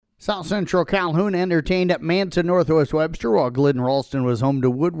South Central Calhoun entertained at Manson Northwest Webster, while Glidden Ralston was home to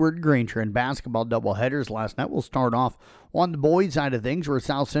Woodward Granger in basketball doubleheaders last night. We'll start off on the boys' side of things, where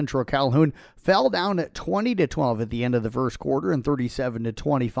South Central Calhoun fell down at 20-12 at the end of the first quarter and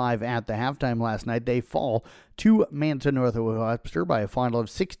 37-25 at the halftime last night. They fall to Manson Northwest Webster by a final of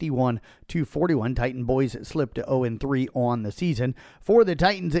 61-41. Titan boys slipped to 0-3 on the season. For the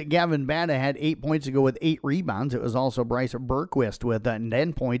Titans, Gavin Bada had 8 points to go with 8 rebounds. It was also Bryce Berquist with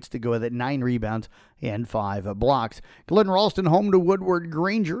 10 points to go with 9 rebounds and 5 blocks. Glidden Ralston home to Woodward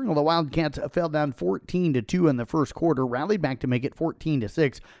Granger. The Wildcats fell down 14-2 in the first quarter, rallied back to make it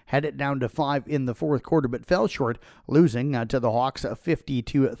 14-6, had it down to 5 in the fourth quarter, but fell short, losing to the Hawks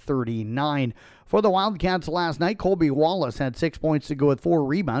 50-39. For the Wildcats last night, Colby Wallace had 6 points to go with 4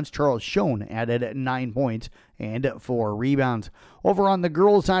 rebounds. Charles Schoen added 9 points and 4 rebounds. Over on the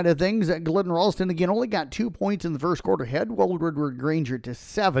girls' side of things, Glidden Ralston again only got 2 points in the first quarter, had Woodward Granger to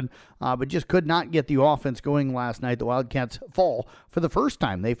 7, but just could not get the offense going last night. The Wildcats fall for the first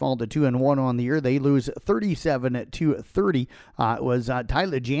time. They fall to 2-1 on the year. They lose 37-30. It was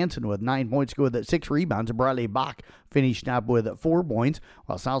Tyler Jansen with 9 points to go with 6 rebounds. Bradley Bach finished up with 4 points,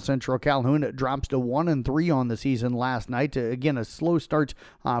 while South Central Calhoun drops to 1-3 on the season last night. Again, a slow start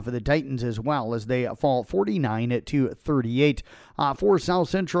for the Titans as well, as they fall 49-38. For South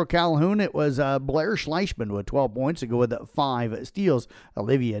Central Calhoun, it was Blair Schleichman with 12 points to go with 5 steals.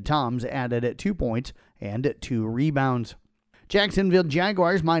 Olivia Toms added 2 points and 2 rebounds. Jacksonville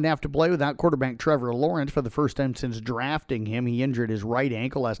Jaguars might have to play without quarterback Trevor Lawrence for the first time since drafting him. He injured his right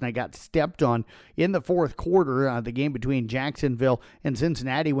ankle last night, got stepped on in the fourth quarter. The game between Jacksonville and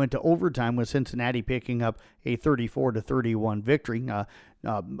Cincinnati went to overtime, with Cincinnati picking up a 34-31 victory.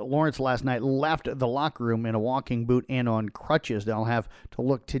 Lawrence last night left the locker room in a walking boot and on crutches. They'll have to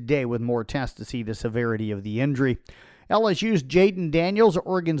look today with more tests to see the severity of the injury. LSU's Jaden Daniels,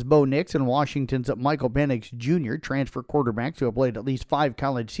 Oregon's Bo Nix, and Washington's Michael Penix Jr., transfer quarterbacks who have played at least 5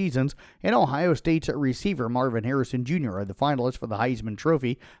 college seasons, and Ohio State's receiver Marvin Harrison Jr. are the finalists for the Heisman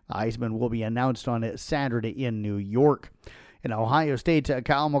Trophy. The Heisman will be announced on Saturday in New York. In Ohio State's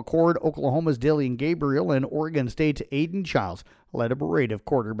Kyle McCord, Oklahoma's Dillian Gabriel, and Oregon State's Aiden Childs led a parade of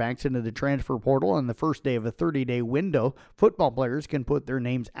quarterbacks into the transfer portal on the first day of a 30-day window. Football players can put their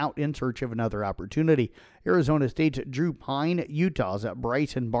names out in search of another opportunity. Arizona State's Drew Pine, Utah's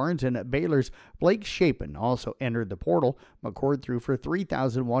Bryson Barnes, and Baylor's Blake Shapen also entered the portal. McCord threw for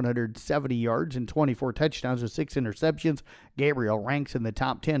 3,170 yards and 24 touchdowns with 6 interceptions. Gabriel ranks in the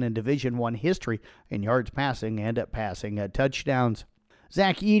top 10 in Division I history in yards passing and passing touchdowns.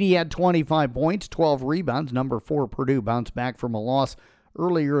 Zach Edey had 25 points, 12 rebounds. Number 4 Purdue bounced back from a loss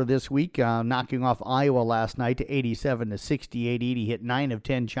earlier this week, knocking off Iowa last night to 87-68. Edey hit 9 of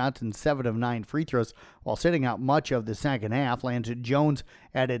 10 shots and 7 of 9 free throws while sitting out much of the second half. Lance Jones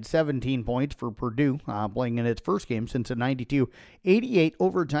added 17 points for Purdue, playing in its first game since a 92-88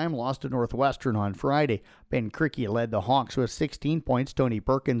 overtime loss to Northwestern on Friday. Ben Krikke led the Hawks with 16 points. Tony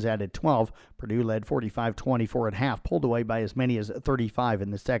Perkins added 12. Purdue led 45-24 at half, pulled away by as many as 35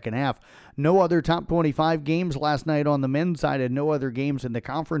 in the second half. No other top 25 games last night on the men's side, and no other games in the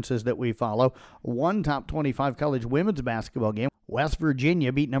conferences that we follow. One top 25 college women's basketball game. West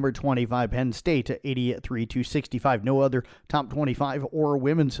Virginia beat number 25 Penn State 83-65. No other top 25 or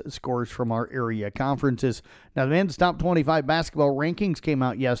women's scores from our area conferences. Now, the men's top 25 basketball rankings came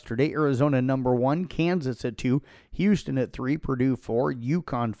out yesterday. Arizona number 1, Kansas at 2, Houston at 3, Purdue 4,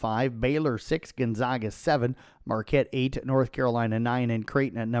 UConn 5, Baylor 6, Gonzaga 7, Marquette 8, North Carolina 9, and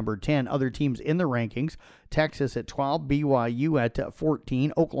Creighton at number 10. Other teams in the rankings: Texas at 12, BYU at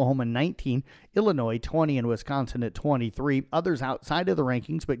 14, Oklahoma 19, Illinois 20, and Wisconsin at 23. Others outside of the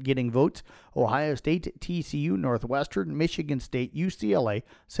rankings but getting votes: Ohio State, TCU, Northwestern, Michigan State, UCLA,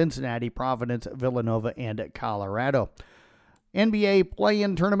 Cincinnati, Providence, Villanova, and Colorado. NBA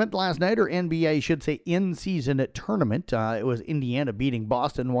play-in tournament last night, or NBA should say in-season tournament. It was Indiana beating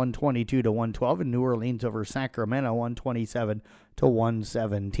Boston 122-112, and New Orleans over Sacramento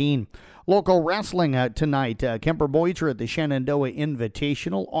 127-117. Local wrestling tonight. Kemper boys are at the Shenandoah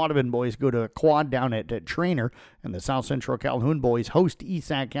Invitational. Audubon boys go to a quad down at Trainer, and the South Central Calhoun boys host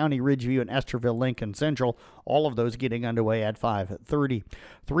Esac County, Ridgeview, and Esterville Lincoln Central. All of those getting underway at 5:30.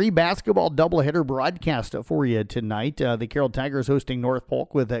 3 basketball doubleheader broadcast for you tonight. The Carroll Tigers hosting North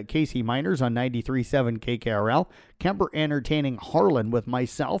Polk with Casey Miners on 93.7 KKRL. Kemper entertaining Harlan with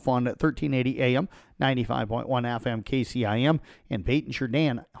myself on 1380 AM, 95.1 FM KCIM, and Peyton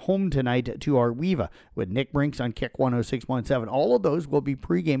Sherdan home tonight to Arweva with Nick Brinks on Kick 106.7. All of those will be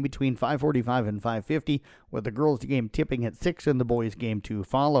pregame between 5:45 and 5:50, with the girls' game tipping at 6 and the boys' game to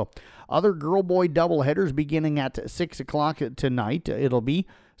follow. Other girl-boy doubleheaders beginning at 6 o'clock tonight. It'll be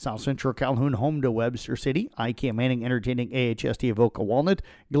South Central Calhoun home to Webster City. IK Manning entertaining AHST Avoca Walnut.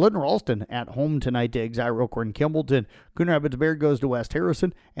 Glidden Ralston at home tonight to Exire Elkhorn Kimballton. Coon Rapids Bear goes to West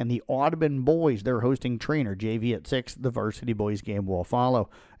Harrison. And the Audubon boys, they're hosting Trainer JV at 6. The varsity boys game will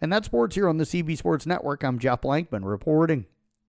follow. And that's sports here on the CB Sports Network. I'm Jeff Blankman reporting.